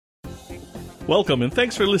Welcome and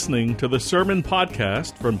thanks for listening to the Sermon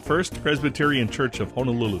Podcast from First Presbyterian Church of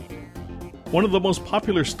Honolulu. One of the most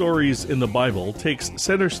popular stories in the Bible takes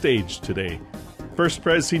center stage today. First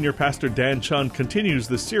Pres Senior Pastor Dan Chun continues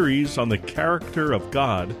the series on the character of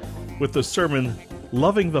God with the sermon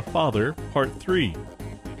Loving the Father, Part 3.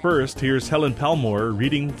 First, here's Helen Palmore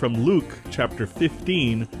reading from Luke chapter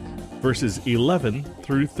 15, verses 11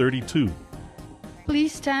 through 32.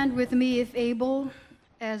 Please stand with me if able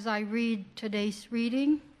as I read today's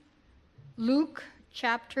reading. Luke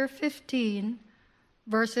chapter 15,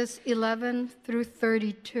 verses 11 through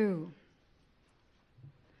 32.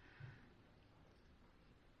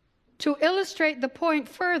 To illustrate the point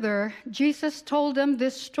further, Jesus told them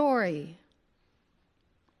this story.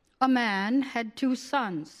 A man had 2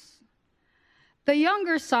 sons. The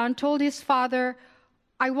younger son told his father,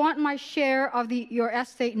 "I want my share of your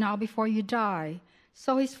estate now before you die."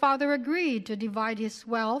 So his father agreed to divide his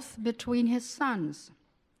wealth between his sons.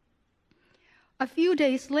 A few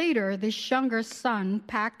days later, this younger son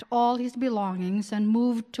packed all his belongings and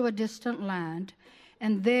moved to a distant land,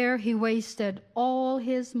 and there he wasted all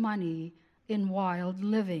his money in wild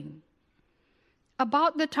living.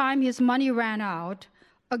 About the time his money ran out,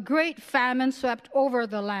 a great famine swept over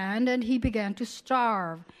the land, and he began to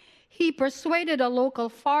starve. He persuaded a local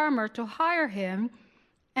farmer to hire him,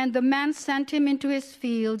 and the man sent him into his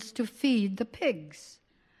fields to feed the pigs.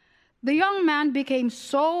 The young man became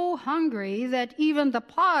so hungry that even the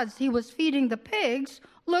pods he was feeding the pigs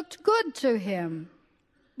looked good to him,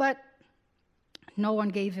 but no one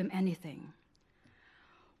gave him anything.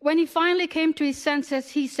 When he finally came to his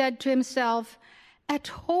senses, he said to himself, "At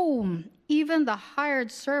home, even the hired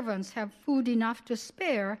servants have food enough to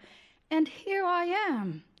spare, and here I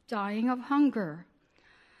am, dying of hunger.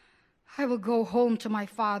 I will go home to my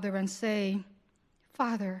father and say,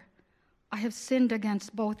 'Father, I have sinned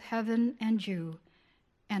against both heaven and you,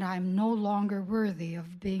 and I am no longer worthy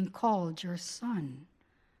of being called your son.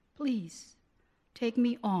 Please take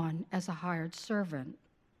me on as a hired servant.'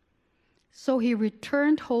 So he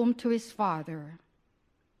returned home to his father.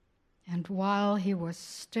 And while he was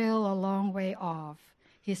still a long way off,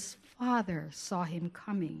 his father saw him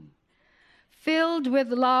coming. Filled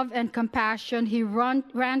with love and compassion, he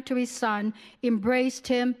ran to his son, embraced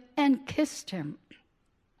him, and kissed him.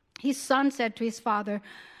 His son said to him,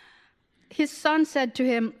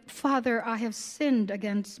 'Father, I have sinned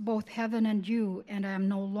against both heaven and you, and I am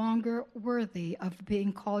no longer worthy of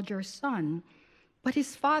being called your son.' But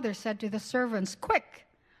his father said to the servants, 'Quick!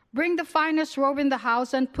 Bring the finest robe in the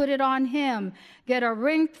house and put it on him. Get a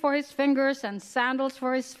ring for his fingers and sandals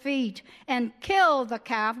for his feet, and kill the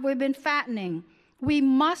calf we've been fattening. We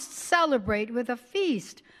must celebrate with a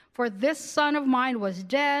feast, for this son of mine was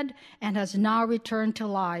dead and has now returned to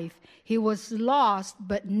life. He was lost,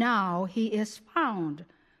 but now he is found.'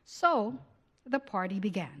 So the party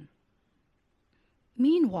began.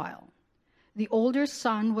 Meanwhile, the older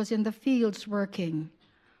son was in the fields working.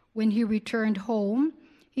 When he returned home,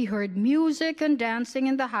 he heard music and dancing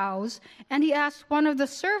in the house, and he asked one of the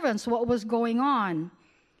servants what was going on.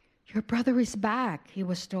 'Your brother is back,' he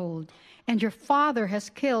was told, 'and your father has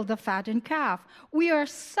killed the fattened calf. We are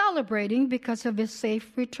celebrating because of his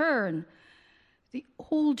safe return.' The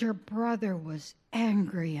older brother was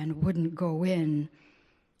angry and wouldn't go in.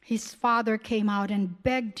 His father came out and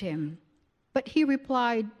begged him, but he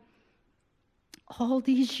replied, 'All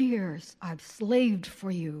these years I've slaved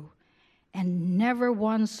for you, and never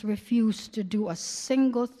once refused to do a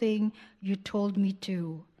single thing you told me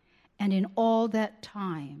to. And in all that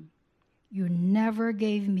time, you never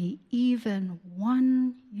gave me even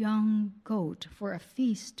one young goat for a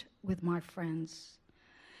feast with my friends.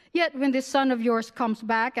 Yet when this son of yours comes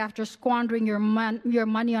back after squandering your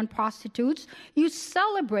money on prostitutes, you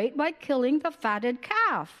celebrate by killing the fatted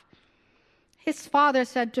calf.' His father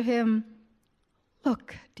said to him,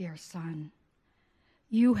 'Look, dear son,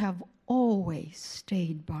 you have always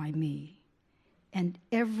stayed by me, and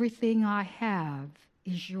everything I have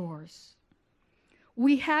is yours.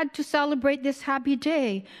 We had to celebrate this happy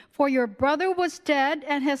day, for your brother was dead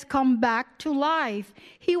and has come back to life.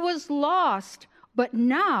 He was lost, but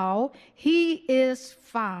now he is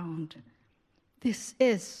found.' This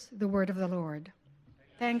is the word of the Lord.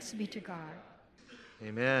 Thanks be to God."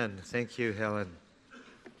 Amen. Thank you, Helen.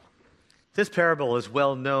 This parable is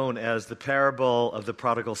well known as the parable of the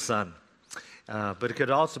prodigal son, but it could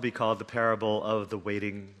also be called the parable of the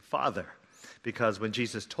waiting father, because when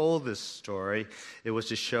Jesus told this story, it was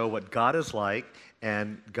to show what God is like,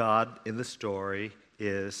 and God in the story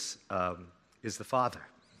is the Father.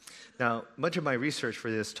 Now, much of my research for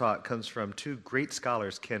this talk comes from 2 great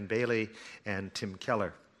scholars, Ken Bailey and Tim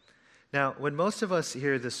Keller. Now, when most of us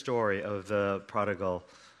hear the story of the prodigal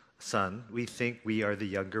son, we think we are the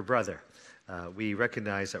younger brother. We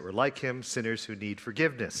recognize that we're like him, sinners who need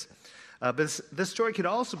forgiveness. But this story could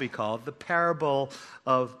also be called the parable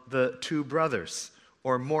of the two brothers,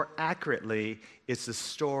 or more accurately, it's the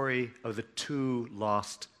story of the two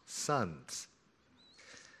lost sons.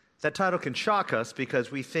 That title can shock us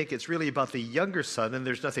because we think it's really about the younger son, and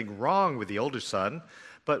there's nothing wrong with the older son,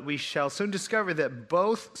 but we shall soon discover that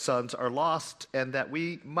both sons are lost and that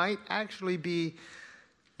we might actually be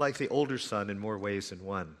like the older son in more ways than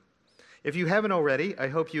one. If you haven't already, I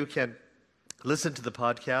hope you can listen to the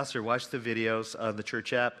podcast or watch the videos on the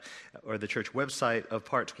church app or the church website of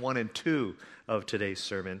parts 1 and 2 of today's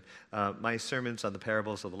sermon. My sermons on the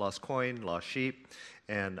parables of the lost coin, lost sheep,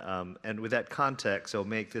 and with that context, it'll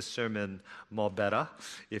make this sermon more better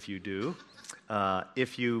if you do.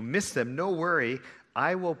 If you miss them, no worry.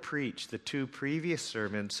 I will preach the 2 previous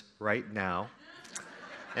sermons right now.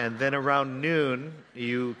 And then around noon,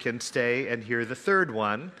 you can stay and hear the third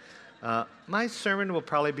one. My sermon will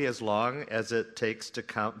probably be as long as it takes to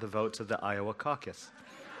count the votes of the Iowa caucus.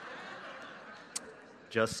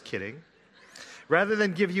 Just kidding. Rather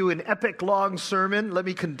than give you an epic long sermon, let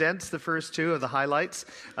me condense the first 2 of the highlights.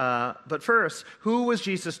 But first, who was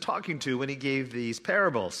Jesus talking to when he gave these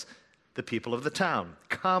parables? The people of the town,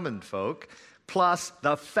 common folk, plus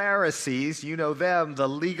the Pharisees, you know them, the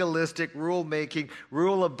legalistic, rule-making,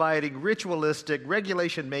 rule-abiding, ritualistic,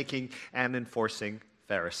 regulation-making, and enforcing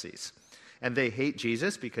Pharisees. And they hate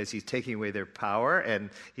Jesus because he's taking away their power and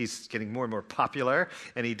he's getting more and more popular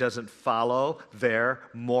and he doesn't follow their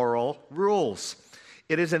moral rules.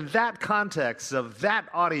 It is in that context of that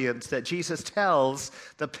audience that Jesus tells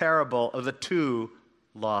the parable of the 2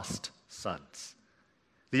 lost sons.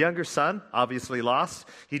 The younger son, obviously lost.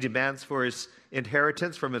 He demands for his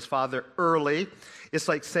inheritance from his father early. It's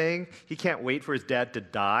like saying he can't wait for his dad to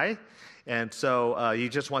die. And so he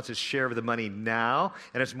just wants his share of the money now,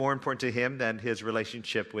 and it's more important to him than his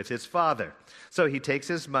relationship with his father. So he takes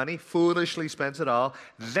his money, foolishly spends it all,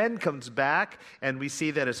 then comes back, and we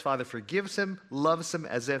see that his father forgives him, loves him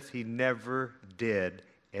as if he never did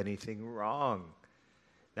anything wrong.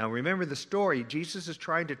 Now remember the story. Jesus is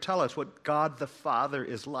trying to tell us what God the Father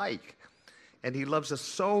is like. And he loves us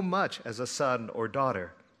so much as a son or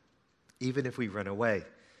daughter, even if we run away.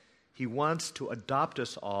 He wants to adopt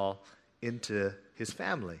us all into his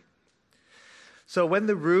family. So when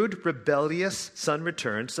the rude, rebellious son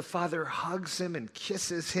returns, the father hugs him and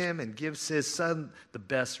kisses him and gives his son the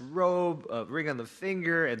best robe, a ring on the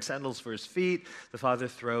finger, and sandals for his feet. The father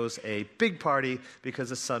throws a big party because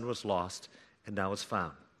the son was lost and now is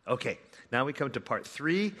found. Okay, now we come to part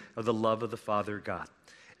 3 of the love of the Father God.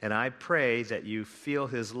 And I pray that you feel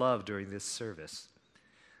his love during this service.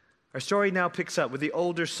 Our story now picks up with the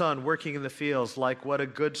older son working in the fields like what a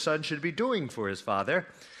good son should be doing for his father.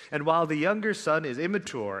 And while the younger son is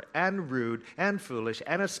immature and rude and foolish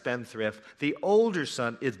and a spendthrift, the older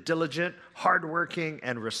son is diligent, hardworking,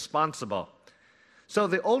 and responsible. So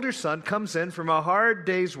the older son comes in from a hard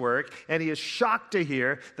day's work, and he is shocked to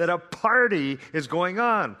hear that a party is going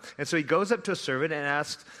on. And so he goes up to a servant and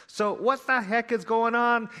asks, "So what the heck is going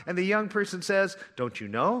on?" And the young person says, "Don't you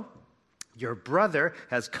know? Your brother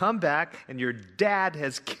has come back and your dad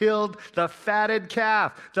has killed the fatted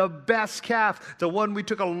calf, the best calf, the one we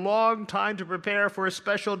took a long time to prepare for a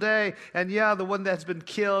special day. And yeah, the one that's been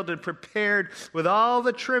killed and prepared with all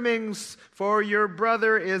the trimmings for your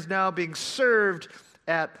brother is now being served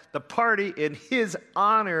at the party in his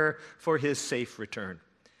honor for his safe return."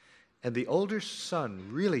 And the older son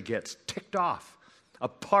really gets ticked off. A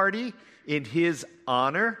party in his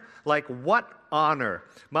honor? Like what honor?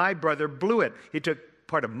 My brother blew it. He took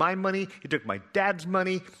part of my money, he took my dad's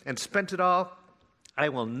money, and spent it all. I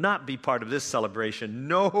will not be part of this celebration.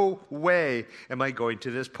 No way am I going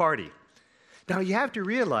to this party. Now you have to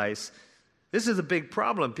realize this is a big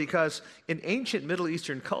problem because in ancient Middle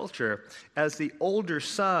Eastern culture, as the older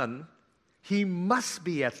son, he must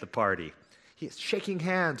be at the party. He is shaking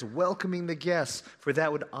hands, welcoming the guests, for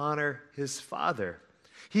that would honor his father.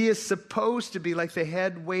 He is supposed to be like the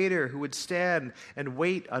head waiter who would stand and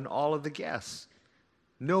wait on all of the guests.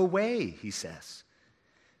 No way, he says.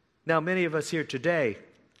 Now, many of us here today,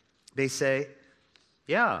 they say,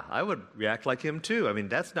 yeah, I would react like him too. I mean,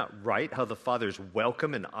 that's not right how the father's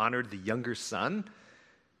welcomed and honored the younger son.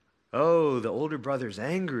 Oh, the older brother's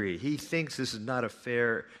angry. He thinks this is not a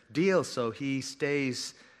fair deal, so he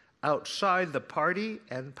stays outside the party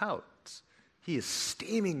and pouts. He is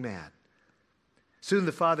steaming mad. Soon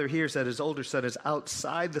the father hears that his older son is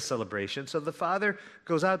outside the celebration, so the father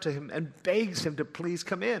goes out to him and begs him to please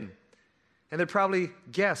come in. And there are probably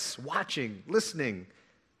guests watching, listening.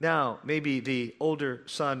 Now, maybe the older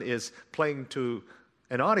son is playing to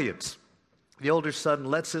an audience. The older son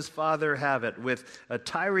lets his father have it with a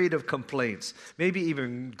tirade of complaints, maybe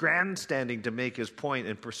even grandstanding to make his point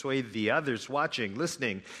and persuade the others watching,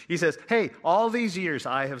 listening. He says, hey, all these years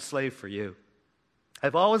I have slaved for you.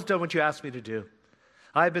 I've always done what you asked me to do.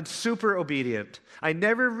 I've been super obedient. I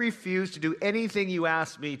never refused to do anything you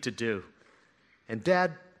asked me to do. And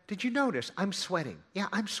Dad, did you notice I'm sweating? Yeah,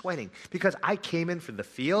 I'm sweating because I came in from the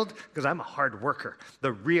field because I'm a hard worker,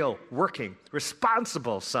 the real working,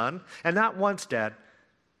 responsible son. And not once, Dad,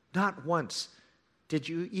 not once did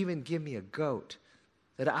you even give me a goat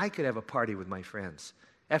that I could have a party with my friends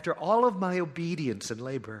after all of my obedience and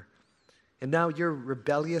labor. And now your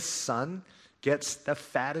rebellious son gets the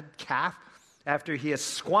fatted calf after he has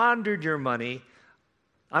squandered your money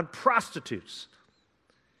on prostitutes.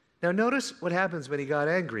 Now notice what happens when he got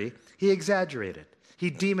angry. He exaggerated.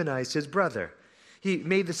 He demonized his brother. He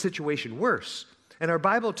made the situation worse. And our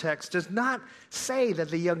Bible text does not say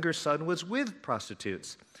that the younger son was with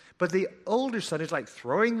prostitutes. But the older son is like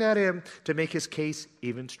throwing that in to make his case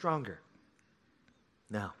even stronger.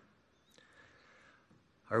 Now,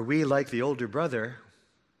 are we like the older brother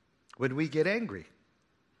when we get angry?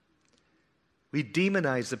 We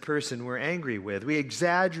demonize the person we're angry with. We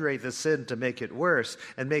exaggerate the sin to make it worse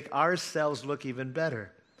and make ourselves look even better.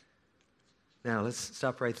 Now, let's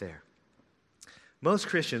stop right there. Most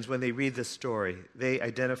Christians, when they read this story, they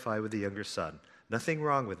identify with the younger son. Nothing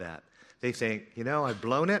wrong with that. They think, I've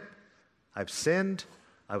blown it. I've sinned.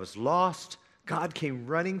 I was lost. God came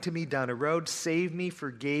running to me down a road, saved me,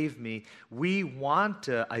 forgave me. We want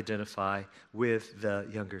to identify with the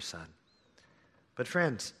younger son. But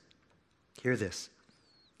friends, hear this.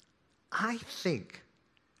 I think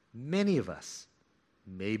many of us,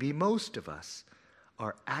 maybe most of us,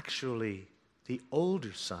 are actually the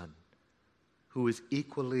older son who is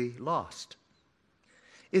equally lost.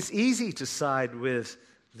 It's easy to side with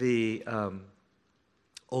the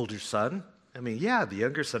older son. I mean, yeah, the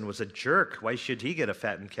younger son was a jerk. Why should he get a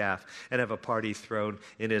fattened calf and have a party thrown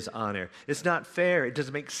in his honor? It's not fair. It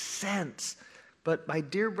doesn't make sense. But my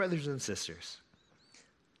dear brothers and sisters,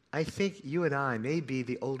 I think you and I may be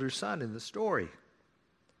the older son in the story.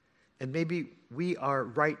 And maybe we are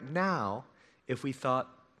right now if we thought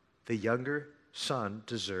the younger son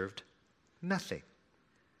deserved nothing.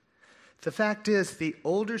 The fact is, the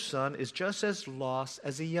older son is just as lost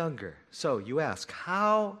as the younger. So you ask,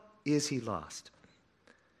 how is he lost?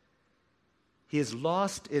 He is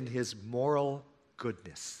lost in his moral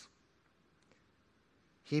goodness.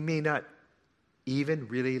 He may not even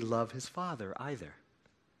really love his father either.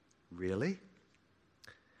 Really?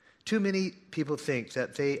 Too many people think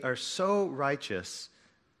that they are so righteous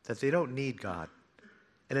that they don't need God.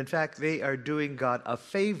 And in fact, they are doing God a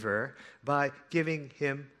favor by giving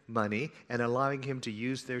him money and allowing him to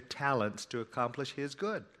use their talents to accomplish his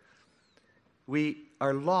good. We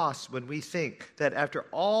are lost when we think that after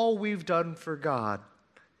all we've done for God,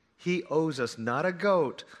 he owes us not a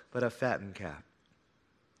goat, but a fattened calf.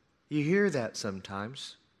 You hear that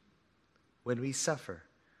sometimes when we suffer.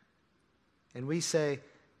 And we say,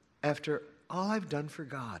 after all I've done for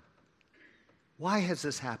God, why has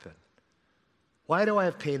this happened? Why do I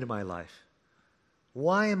have pain in my life?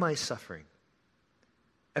 Why am I suffering?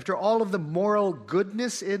 After all of the moral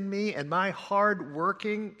goodness in me and my hard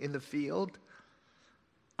working in the field,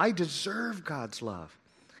 I deserve God's love.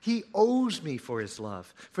 He owes me for his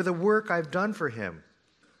love, for the work I've done for him.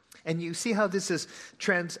 And you see how this is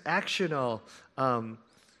transactional,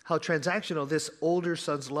 how transactional this older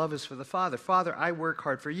son's love is for the father. Father, I work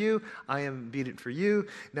hard for you. I am obedient for you.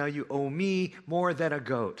 Now you owe me more than a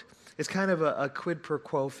goat. It's kind of a quid pro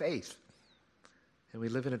quo faith. And we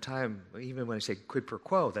live in a time, even when I say quid pro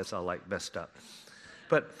quo, that's all like messed up.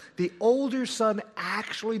 But the older son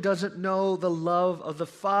actually doesn't know the love of the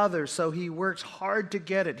father, so he works hard to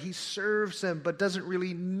get it. He serves him, but doesn't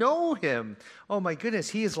really know him. Oh my goodness,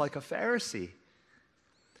 he is like a Pharisee.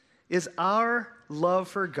 Is our love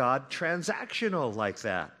for God transactional like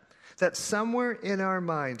that? That somewhere in our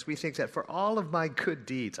minds we think that for all of my good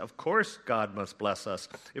deeds, of course God must bless us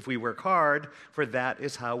if we work hard, for that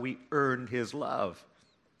is how we earn his love.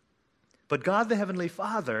 But God the Heavenly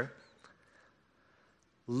Father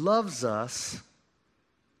loves us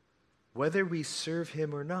whether we serve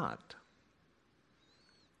him or not.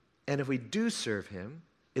 And if we do serve him,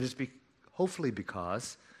 it is hopefully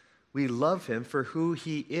because we love him for who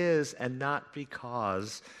he is and not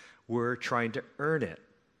because we're trying to earn it.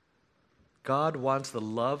 God wants the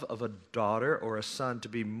love of a daughter or a son to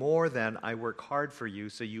be more than I work hard for you,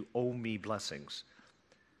 so you owe me blessings.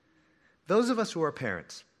 Those of us who are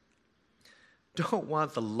parents don't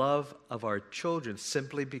want the love of our children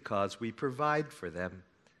simply because we provide for them.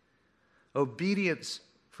 Obedience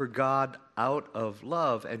for God out of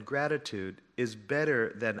love and gratitude is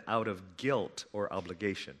better than out of guilt or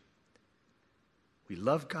obligation. We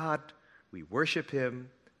love God, we worship Him,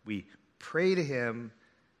 we pray to Him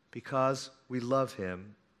because we love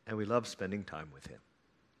Him and we love spending time with Him.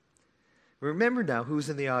 Remember now who's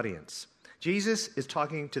in the audience. Jesus is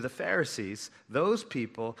talking to the Pharisees, those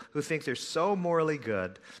people who think they're so morally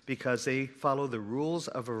good because they follow the rules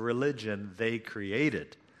of a religion they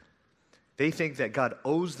created. They think that God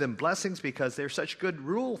owes them blessings because they're such good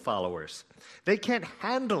rule followers. They can't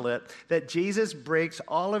handle it that Jesus breaks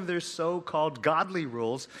all of their so-called godly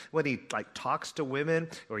rules when he talks to women,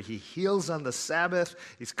 or he heals on the Sabbath,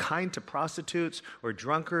 he's kind to prostitutes or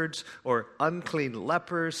drunkards or unclean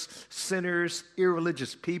lepers, sinners,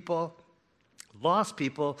 irreligious people, lost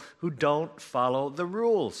people who don't follow the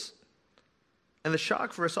rules. And the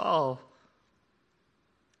shock for us all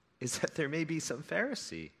is that there may be some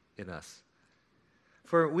Pharisee in us.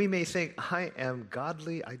 For we may think, I am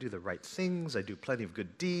godly, I do the right things, I do plenty of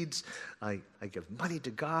good deeds, I give money to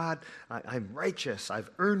God, I'm righteous, I've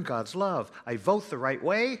earned God's love, I vote the right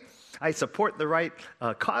way, I support the right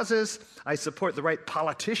causes, I support the right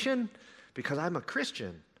politician, because I'm a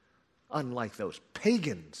Christian, unlike those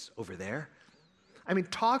pagans over there. I mean,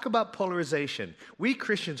 talk about polarization. We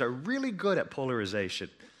Christians are really good at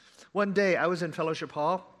polarization. One day, I was in Fellowship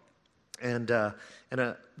Hall, and a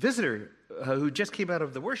visitor who just came out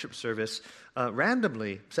of the worship service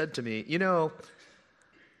randomly said to me,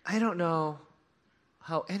 I don't know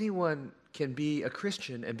how anyone can be a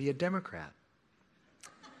Christian and be a Democrat.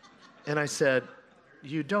 And I said,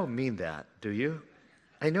 you don't mean that, do you?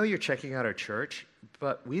 I know you're checking out our church,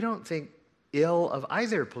 but we don't think ill of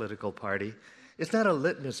either political party. It's not a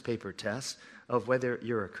litmus paper test of whether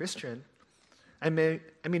you're a Christian. I mean,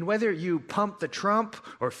 whether you pump the Trump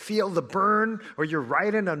or feel the burn or you're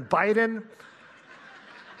riding on Biden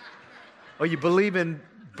or you believe in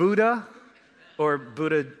Buddha or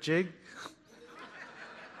Buddha Jig,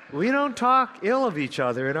 we don't talk ill of each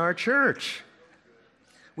other in our church.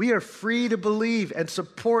 We are free to believe and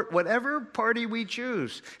support whatever party we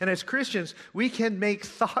choose. And as Christians, we can make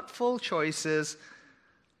thoughtful choices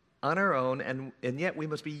on our own, and yet we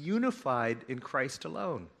must be unified in Christ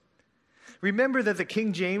alone. Remember that the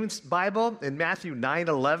King James Bible in Matthew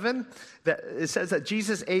 9:11, that it says that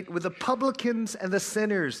Jesus ate with the publicans and the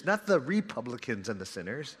sinners, not the Republicans and the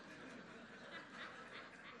sinners.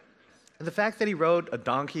 And the fact that he rode a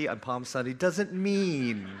donkey on Palm Sunday doesn't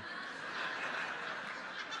mean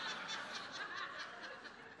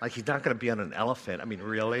like he's not going to be on an elephant. I mean,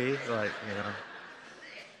 really?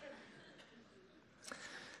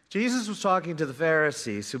 Jesus was talking to the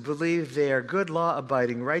Pharisees who believed they are good,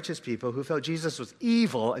 law-abiding, righteous people who felt Jesus was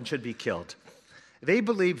evil and should be killed. They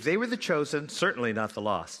believed they were the chosen, certainly not the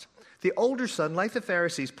lost. The older son, like the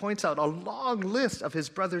Pharisees, points out a long list of his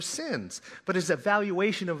brother's sins, but his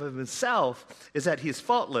evaluation of himself is that he is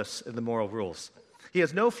faultless in the moral rules. He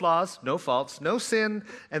has no flaws, no faults, no sin,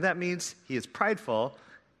 and that means he is prideful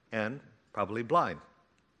and probably blind.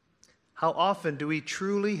 How often do we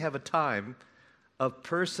truly have a time of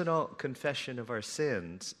personal confession of our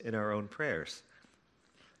sins in our own prayers?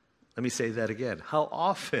 Let me say that again. How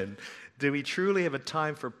often do we truly have a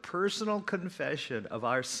time for personal confession of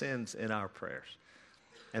our sins in our prayers?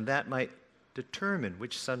 And that might determine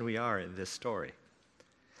which son we are in this story.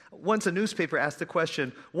 Once a newspaper asked the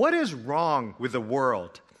question, what is wrong with the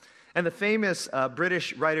world? And the famous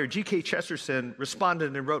British writer G.K. Chesterton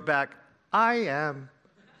responded and wrote back, I am.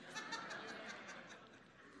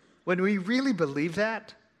 When we really believe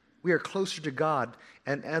that, we are closer to God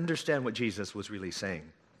and understand what Jesus was really saying.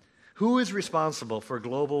 Who is responsible for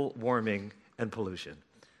global warming and pollution?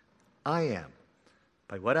 I am.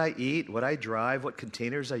 By what I eat, what I drive, what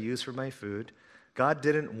containers I use for my food. God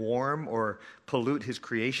didn't warm or pollute his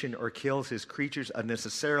creation or kill his creatures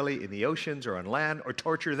unnecessarily in the oceans or on land or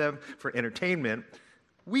torture them for entertainment.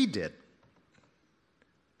 We did.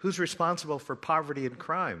 Who's responsible for poverty and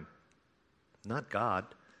crime? Not God.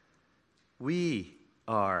 We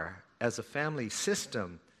are, as a family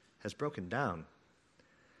system, has broken down.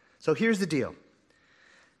 So here's the deal.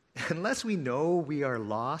 Unless we know we are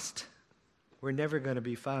lost, we're never going to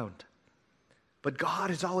be found. But God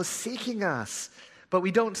is always seeking us. But we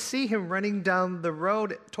don't see him running down the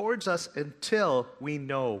road towards us until we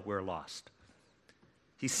know we're lost.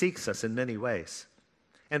 He seeks us in many ways.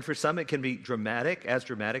 And for some, it can be dramatic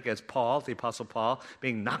as Paul, the Apostle Paul,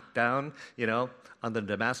 being knocked down, on the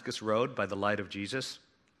Damascus Road by the light of Jesus.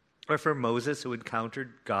 or for Moses who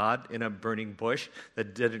encountered God in a burning bush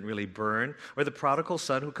that didn't really burn, or the prodigal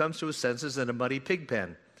son who comes to his senses in a muddy pig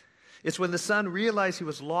pen. It's when the son realized he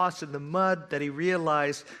was lost in the mud that he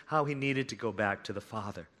realized how he needed to go back to the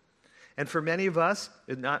Father. And for many of us,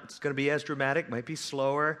 it's going to be as dramatic, might be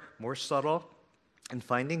slower, more subtle, and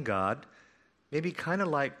finding God, maybe kind of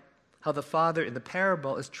like how the father in the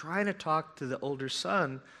parable is trying to talk to the older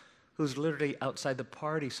son who's literally outside the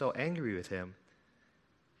party so angry with him.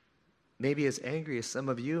 Maybe as angry as some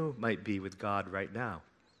of you might be with God right now.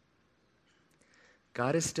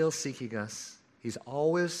 God is still seeking us. He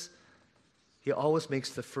always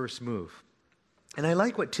makes the first move. And I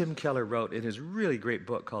like what Tim Keller wrote in his really great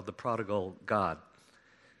book called The Prodigal God.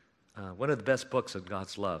 One of the best books on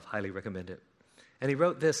God's love. Highly recommend it. And he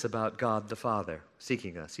wrote this about God the Father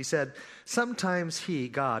seeking us. He said, "Sometimes he,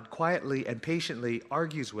 God, quietly and patiently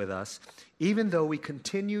argues with us, even though we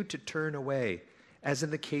continue to turn away, as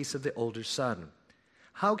in the case of the older son.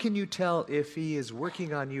 How can you tell if he is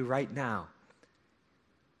working on you right now?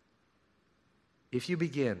 If you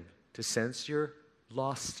begin to sense your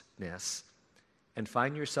lostness and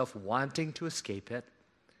find yourself wanting to escape it,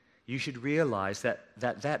 you should realize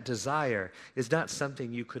that desire is not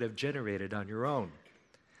something you could have generated on your own.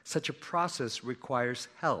 Such a process requires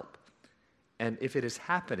help. And if it is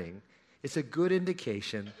happening, it's a good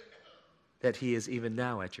indication that he is even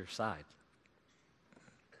now at your side."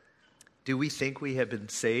 Do we think we have been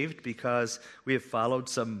saved because we have followed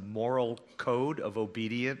some moral code of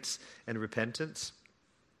obedience and repentance?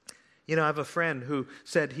 You know, I have a friend who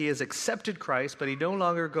said he has accepted Christ, but he no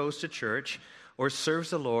longer goes to church or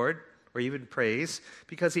serves the Lord or even prays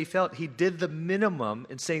because he felt he did the minimum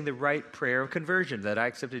in saying the right prayer of conversion, that I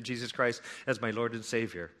accepted Jesus Christ as my Lord and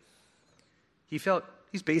Savior. He felt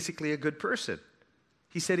he's basically a good person.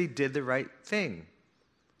 He said he did the right thing.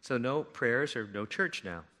 So no prayers or no church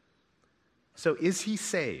now. So is he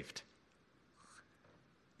saved?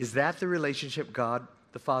 Is that the relationship God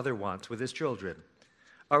the Father wants with his children?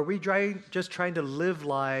 Are we just trying to live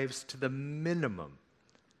lives to the minimum?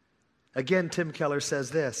 Again, Tim Keller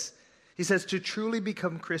says this. He says, to truly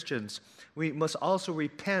become Christians, we must also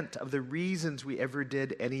repent of the reasons we ever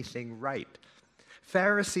did anything right.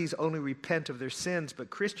 Pharisees only repent of their sins, but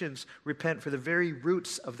Christians repent for the very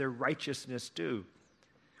roots of their righteousness too.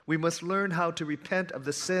 We must learn how to repent of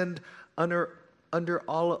the sin under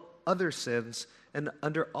all other sins and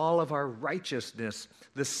under all of our righteousness,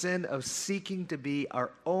 the sin of seeking to be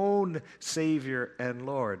our own Savior and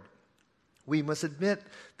Lord. We must admit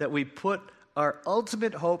that we put our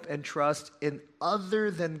ultimate hope and trust in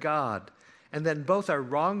other than God, and then both our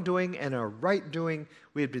wrongdoing and our right doing,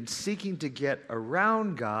 we have been seeking to get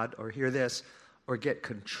around God, or hear this, or get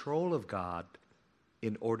control of God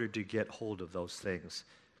in order to get hold of those things.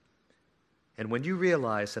 And when you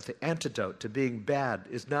realize that the antidote to being bad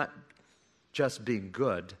is not just being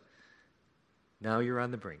good, now you're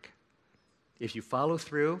on the brink. If you follow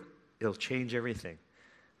through, it'll change everything.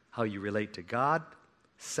 How you relate to God,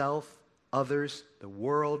 self, others, the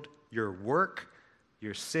world, your work,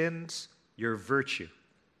 your sins, your virtue.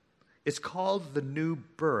 It's called the new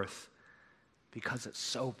birth because it's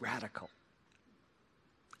so radical.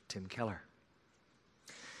 Tim Keller.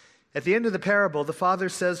 At the end of the parable, the father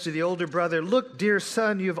says to the older brother, "Look, dear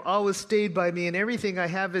son, you have always stayed by me, and everything I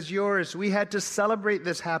have is yours. We had to celebrate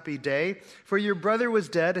this happy day, for your brother was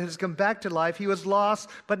dead and has come back to life. He was lost,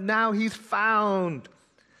 but now he's found."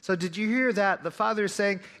 So did you hear that? The father is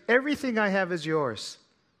saying, everything I have is yours.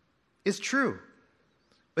 It's true.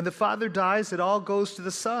 When the father dies, it all goes to the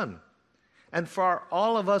son. And for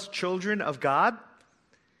all of us children of God,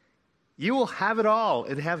 you will have it all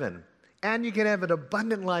in heaven. And you can have an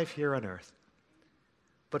abundant life here on earth.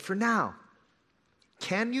 But for now,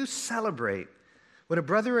 can you celebrate when a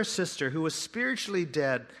brother or sister who was spiritually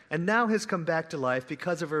dead and now has come back to life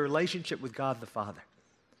because of a relationship with God the Father?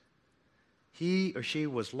 He or she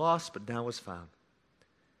was lost, but now was found.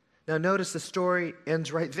 Now notice the story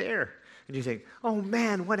ends right there. And you think, oh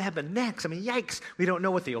man, what happened next? I mean, yikes. We don't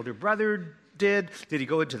know what the older brother did. Did he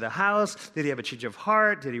go into the house? Did he have a change of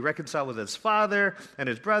heart? Did he reconcile with his father and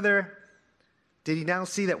his brother? Did he now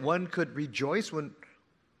see that one could rejoice when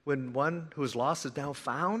one who was lost is now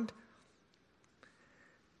found?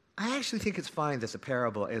 I actually think it's fine that the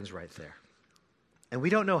parable ends right there. And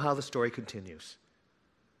we don't know how the story continues.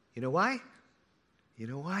 You know why? You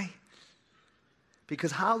know why?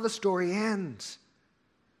 Because how the story ends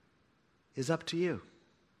is up to you.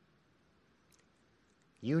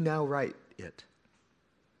 You now write it.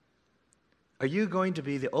 Are you going to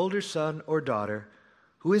be the older son or daughter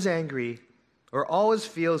who is angry or always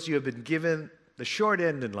feels you have been given the short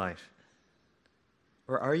end in life?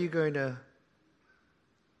 Or are you going to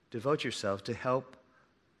devote yourself to help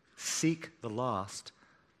seek the lost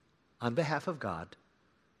on behalf of God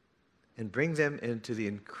and bring them into the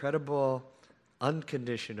incredible,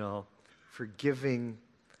 unconditional, forgiving,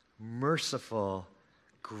 merciful,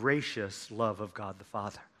 gracious love of God the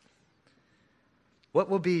Father? What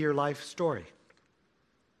will be your life story?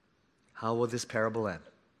 How will this parable end?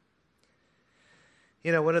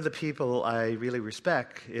 You know, one of the people I really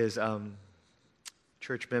respect is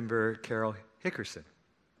church member Carol Hickerson.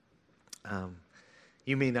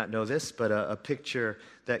 You may not know this, but a picture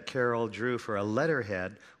that Carol drew for a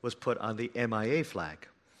letterhead was put on the MIA flag.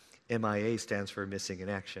 MIA stands for Missing in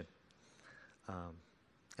Action,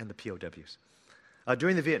 and the POWs.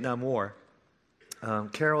 During the Vietnam War,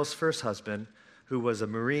 Carol's first husband, who was a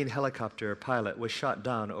Marine helicopter pilot, was shot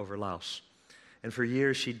down over Laos. And for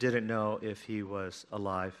years, she didn't know if he was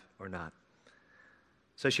alive or not.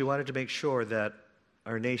 So she wanted to make sure that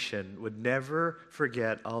our nation would never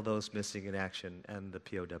forget all those missing in action and the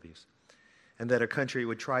POWs, and that our country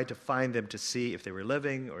would try to find them to see if they were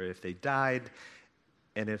living or if they died,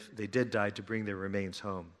 and if they did die, to bring their remains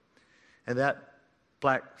home. And that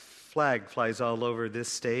black flag flies all over this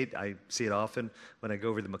state. I see it often when I go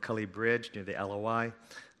over the McCully Bridge near the LOI,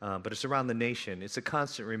 but it's around the nation. It's a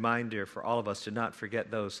constant reminder for all of us to not forget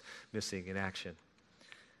those missing in action.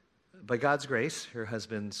 By God's grace, her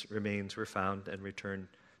husband's remains were found and returned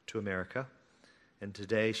to America. And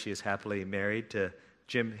today she is happily married to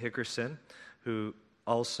Jim Hickerson, who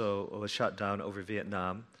also was shot down over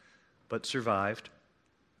Vietnam, but survived,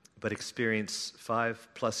 but experienced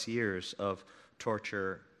 5+ years of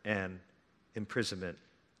torture and imprisonment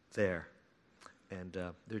there. And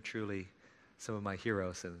they're truly some of my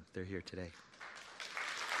heroes, and they're here today.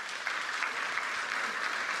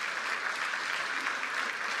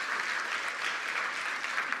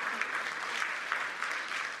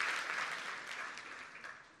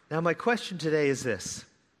 Now, my question today is this: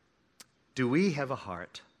 do we have a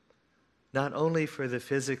heart, not only for the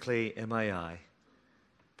physically MIA,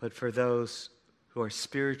 but for those who are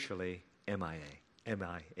spiritually MIA?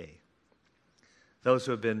 Those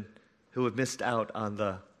who have missed out on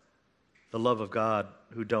the love of God,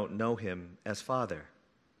 who don't know Him as Father.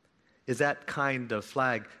 Is that kind of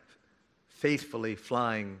flag faithfully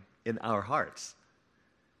flying in our hearts?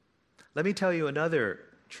 Let me tell you another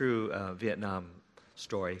true Vietnam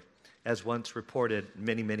story, as once reported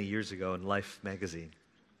many, many years ago in Life magazine.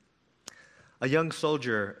 A young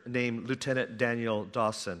soldier named Lieutenant Daniel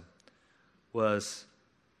Dawson was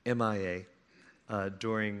MIA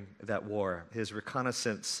during that war. His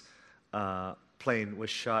reconnaissance plane was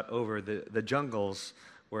shot over the jungles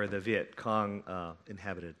where the Viet Cong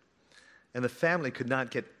inhabited. And the family could not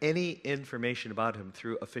get any information about him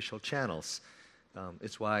through official channels.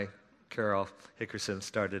 It's why Carol Hickerson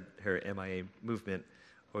started her MIA movement,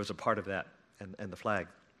 or was a part of that, and the flag.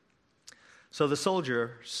 So the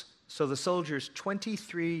soldier's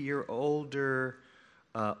 23-year-older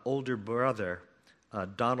older brother,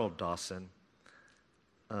 Donald Dawson,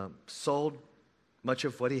 sold much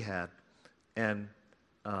of what he had and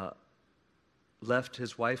left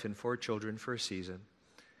his wife and 4 children for a season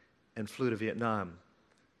and flew to Vietnam.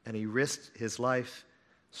 And he risked his life,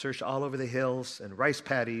 searched all over the hills and rice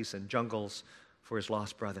paddies and jungles for his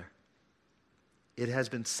lost brother. It has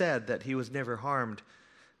been said that he was never harmed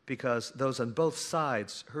because those on both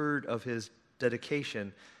sides heard of his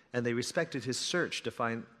dedication and they respected his search to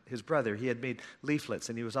find his brother. He had made leaflets,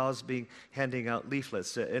 and he was always handing out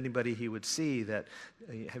leaflets to anybody he would see that,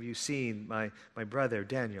 have you seen my brother,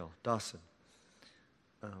 Daniel Dawson?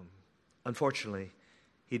 Unfortunately,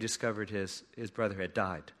 he discovered his brother had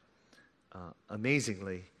died.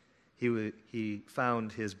 Amazingly, he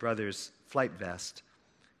found his brother's flight vest,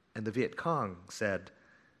 and the Viet Cong said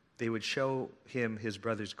they would show him his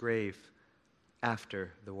brother's grave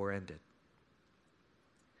after the war ended.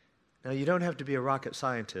 Now, you don't have to be a rocket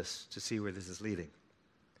scientist to see where this is leading.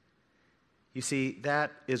 You see,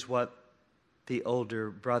 that is what the older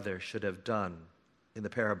brother should have done in the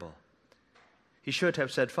parable. He should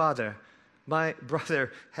have said, "Father, my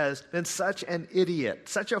brother has been such an idiot,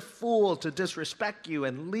 such a fool to disrespect you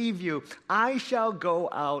and leave you. I shall go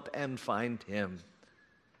out and find him.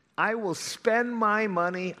 I will spend my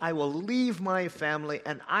money, I will leave my family,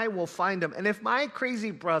 and I will find him. And if my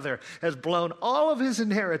crazy brother has blown all of his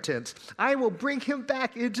inheritance, I will bring him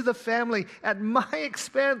back into the family at my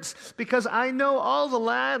expense, because I know all the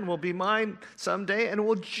land will be mine someday, and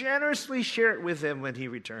will generously share it with him when he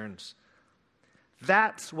returns."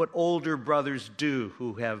 That's what older brothers do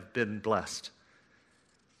who have been blessed.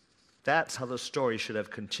 That's how the story should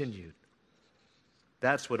have continued.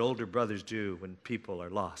 That's what older brothers do when people are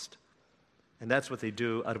lost. And that's what they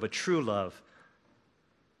do out of a true love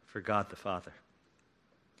for God the Father.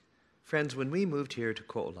 Friends, when we moved here to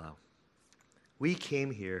Ko'olau, we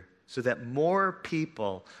came here so that more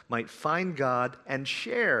people might find God and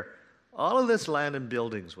share all of this land and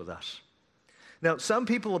buildings with us. Now, some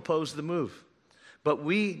people opposed the move, but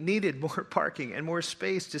we needed more parking and more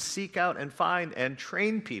space to seek out and find and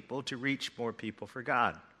train people to reach more people for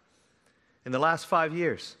God. In the last 5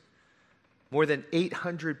 years, more than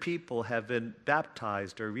 800 people have been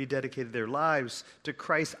baptized or rededicated their lives to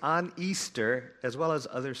Christ on Easter, as well as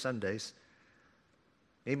other Sundays.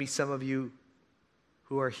 Maybe some of you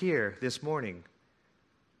who are here this morning,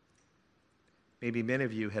 maybe many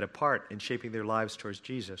of you had a part in shaping their lives towards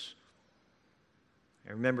Jesus.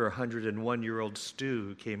 I remember a 101-year-old Stu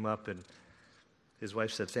who came up and his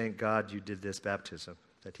wife said, "Thank God you did this baptism,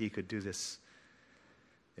 that he could do this."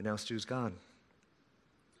 And now Stu's gone.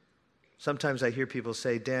 Sometimes I hear people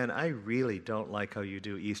say, "Dan, I really don't like how you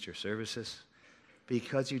do Easter services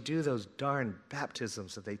because you do those darn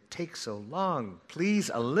baptisms that they take so long. Please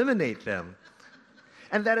eliminate them."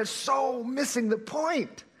 And that is so missing the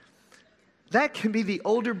point. That can be the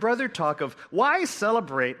older brother talk of, why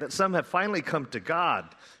celebrate that some have finally come to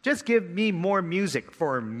God? Just give me more music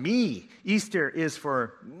for me. Easter is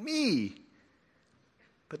for me.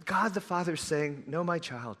 But God the Father is saying, no, my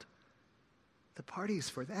child, the party is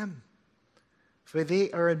for them. For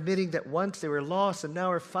they are admitting that once they were lost and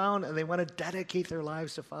now are found, and they want to dedicate their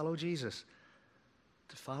lives to follow Jesus,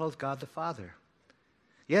 to follow God the Father.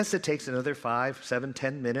 Yes, it takes another 5, 7,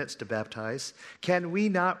 10 minutes to baptize. Can we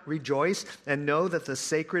not rejoice and know that the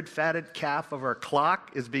sacred fatted calf of our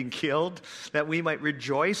clock is being killed, that we might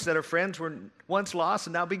rejoice that our friends were once lost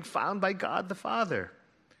and now being found by God the Father?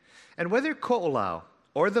 And whether Ko'olau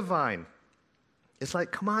or the Vine, it's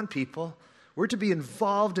like, come on, people. We're to be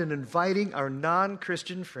involved in inviting our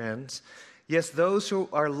non-Christian friends, yes, those who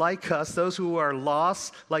are like us, those who are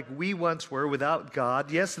lost like we once were without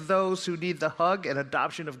God, yes, those who need the hug and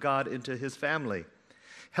adoption of God into his family.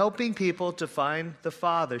 Helping people to find the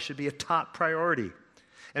Father should be a top priority,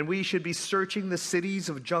 and we should be searching the cities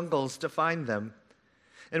of jungles to find them.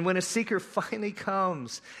 And when a seeker finally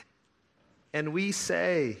comes and we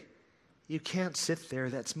say, "You can't sit there,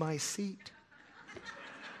 that's my seat,"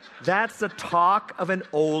 that's the talk of an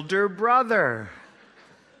older brother.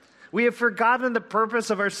 We have forgotten the purpose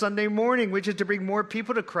of our Sunday morning, which is to bring more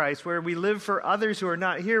people to Christ, where we live for others who are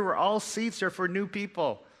not here, where all seats are for new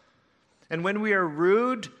people. And when we are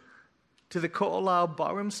rude to the Ko'olau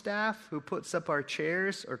ballroom staff who puts up our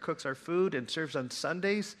chairs or cooks our food and serves on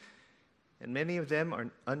Sundays, and many of them are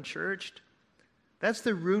unchurched, that's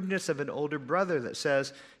the rudeness of an older brother that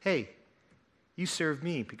says, "Hey, you serve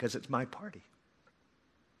me because it's my party."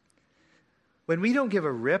 When we don't give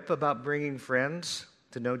a rip about bringing friends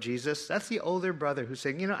to know Jesus, that's the older brother who's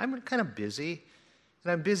saying, I'm kind of busy,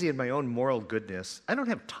 and I'm busy in my own moral goodness. I don't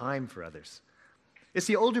have time for others. It's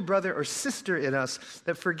the older brother or sister in us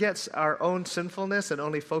that forgets our own sinfulness and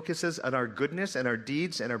only focuses on our goodness and our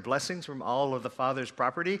deeds and our blessings from all of the Father's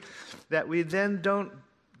property, that we then don't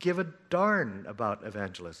give a darn about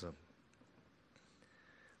evangelism.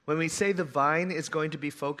 When we say the Vine is going to be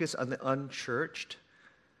focused on the unchurched,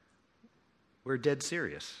 we're dead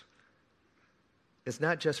serious. It's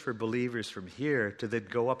not just for believers from here to then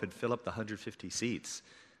go up and fill up the 150 seats.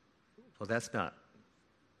 Well, that's not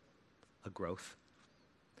a growth.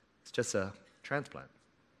 It's just a transplant.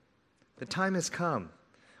 The time has come.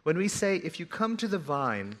 When we say, if you come to the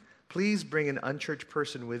Vine, please bring an unchurched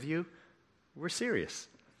person with you, we're serious.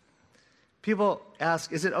 People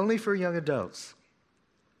ask, is it only for young adults?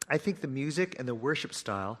 I think the music and the worship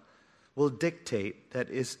style will dictate that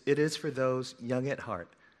it is for those young at heart,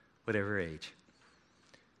 whatever age.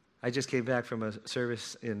 I just came back from a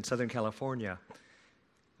service in Southern California.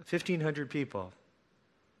 1,500 people.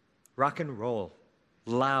 Rock and roll.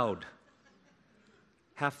 Loud.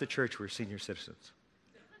 Half the church were senior citizens.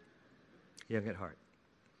 Young at heart.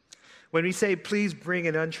 When we say, please bring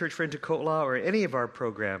an unchurched friend to Ko'olau or any of our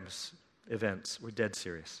programs, events, we're dead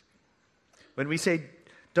serious. When we say,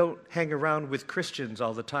 don't hang around with Christians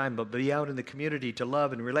all the time, but be out in the community to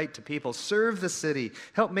love and relate to people. Serve the city.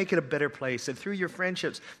 Help make it a better place. And through your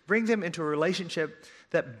friendships, bring them into a relationship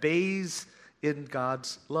that bathes in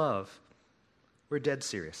God's love. We're dead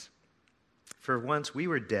serious. For once we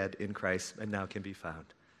were dead in Christ and now can be found.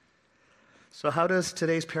 So how does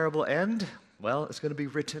today's parable end? Well, it's going to be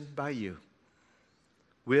written by you.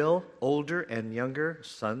 Will older and younger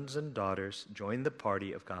sons and daughters join the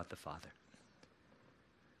party of God the Father?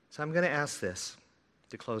 So I'm going to ask this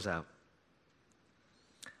to close out.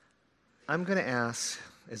 I'm going to ask,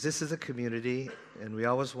 as this is a community, and we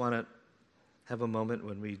always want to have a moment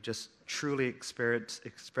when we just truly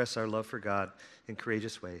express our love for God in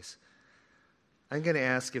courageous ways. I'm going to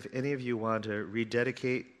ask if any of you want to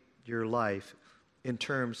rededicate your life in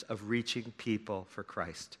terms of reaching people for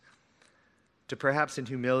Christ. To perhaps in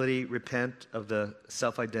humility repent of the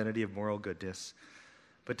self-identity of moral goodness,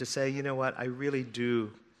 but to say, you know what, I really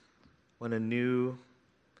do want a new,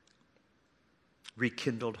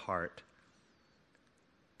 rekindled heart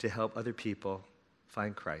to help other people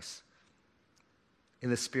find Christ. In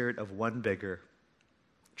the spirit of one beggar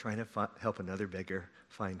trying to help another beggar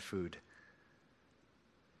find food.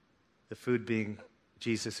 The food being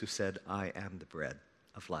Jesus, who said, I am the bread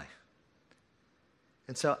of life.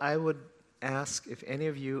 And so I would ask if any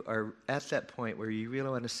of you are at that point where you really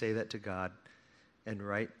want to say that to God and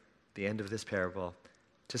write the end of this parable,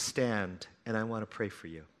 to stand, and I want to pray for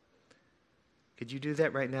you. Could you do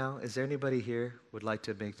that right now? Is there anybody here who would like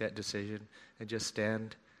to make that decision and just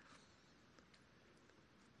stand?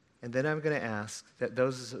 And then I'm going to ask that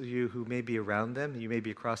those of you who may be around them, you may be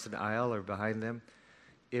across an aisle or behind them,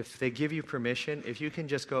 if they give you permission, if you can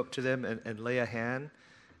just go up to them and lay a hand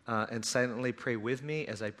and silently pray with me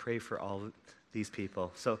as I pray for all these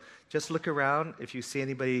people. So just look around. If you see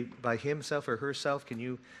anybody by himself or herself, can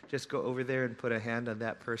you just go over there and put a hand on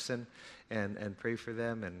that person and pray for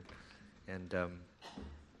them? And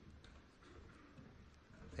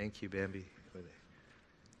thank you, Bambi.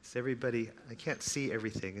 Is everybody, I can't see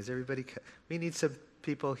everything. Is everybody, we need some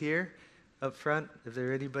people here up front. Is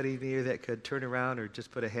there anybody near that could turn around or just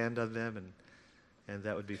put a hand on them? And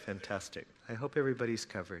that would be fantastic. I hope everybody's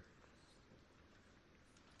covered.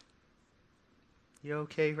 You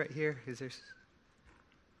okay right here? Is there?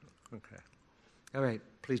 Okay. All right.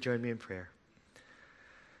 Please join me in prayer.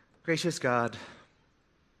 Gracious God,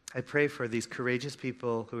 I pray for these courageous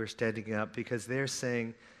people who are standing up because they're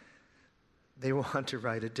saying they want to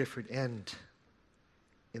write a different end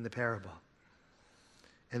in the parable.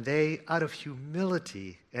 And they, out of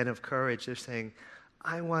humility and of courage, they're saying,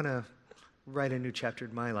 I want to write a new chapter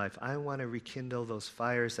in my life. I want to rekindle those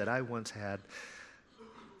fires that I once had,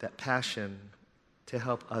 that passion to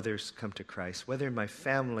help others come to Christ, whether in my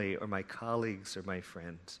family or my colleagues or my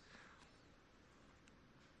friends.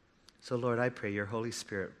 So, Lord, I pray your Holy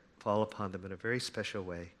Spirit fall upon them in a very special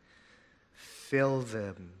way. Fill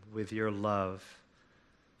them with your love.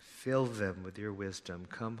 Fill them with your wisdom.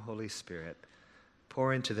 Come, Holy Spirit.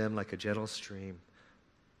 Pour into them like a gentle stream,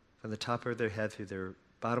 from the top of their head through their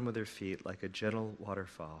bottom of their feet like a gentle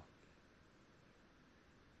waterfall.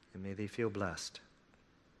 And may they feel blessed.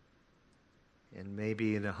 And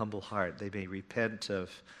maybe in a humble heart they may repent of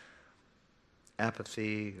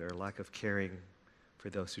apathy or lack of caring for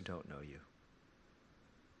those who don't know you.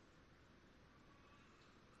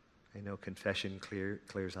 I know confession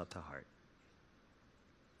clears out the heart.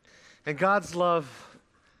 And God's love,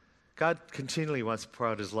 God continually wants to pour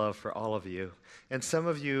out his love for all of you. And some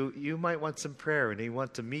of you, you might want some prayer, and he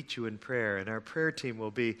wants to meet you in prayer. And our prayer team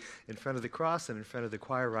will be in front of the cross and in front of the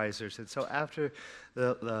choir risers. And so after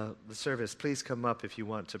the service, please come up if you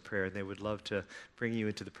want to pray. And they would love to bring you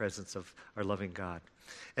into the presence of our loving God.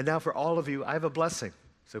 And now for all of you, I have a blessing.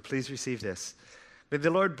 So please receive this. May the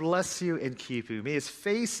Lord bless you and keep you. May his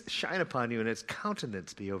face shine upon you and his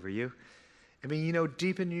countenance be over you. And may you know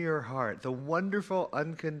deep in your heart the wonderful,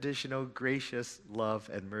 unconditional, gracious love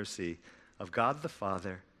and mercy of God the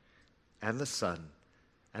Father and the Son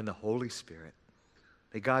and the Holy Spirit.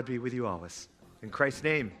 May God be with you always. In Christ's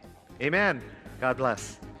name, amen. God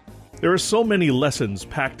bless. There are so many lessons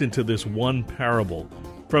packed into this one parable.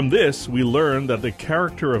 From this, we learn that the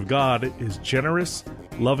character of God is generous,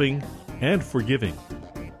 loving, and forgiving.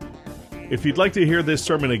 If you'd like to hear this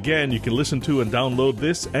sermon again, you can listen to and download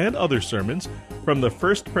this and other sermons from the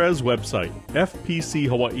First Pres website,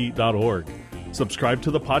 fpchawaii.org. Subscribe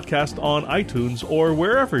to the podcast on iTunes or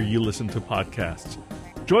wherever you listen to podcasts.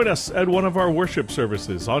 Join us at one of our worship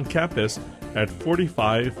services on campus at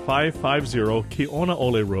 45550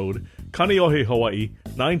 Keonaole Road, Kaneohe, Hawaii,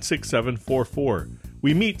 96744.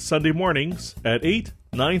 We meet Sunday mornings at 8,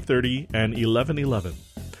 9:30, and 11:11.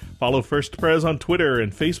 Follow First Pres on Twitter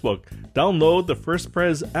and Facebook. Download the First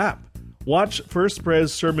Pres app. Watch First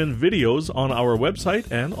Pres sermon videos on our website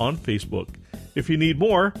and on Facebook. If you need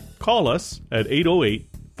more, call us at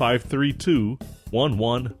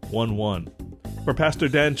 808-532-1111. For Pastor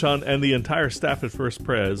Dan Chun and the entire staff at First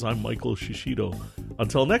Pres, I'm Michael Shishido.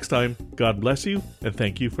 Until next time, God bless you and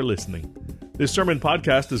thank you for listening. This sermon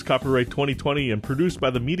podcast is copyright 2020 and produced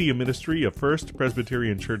by the Media Ministry of First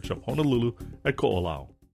Presbyterian Church of Honolulu at Ko'olau.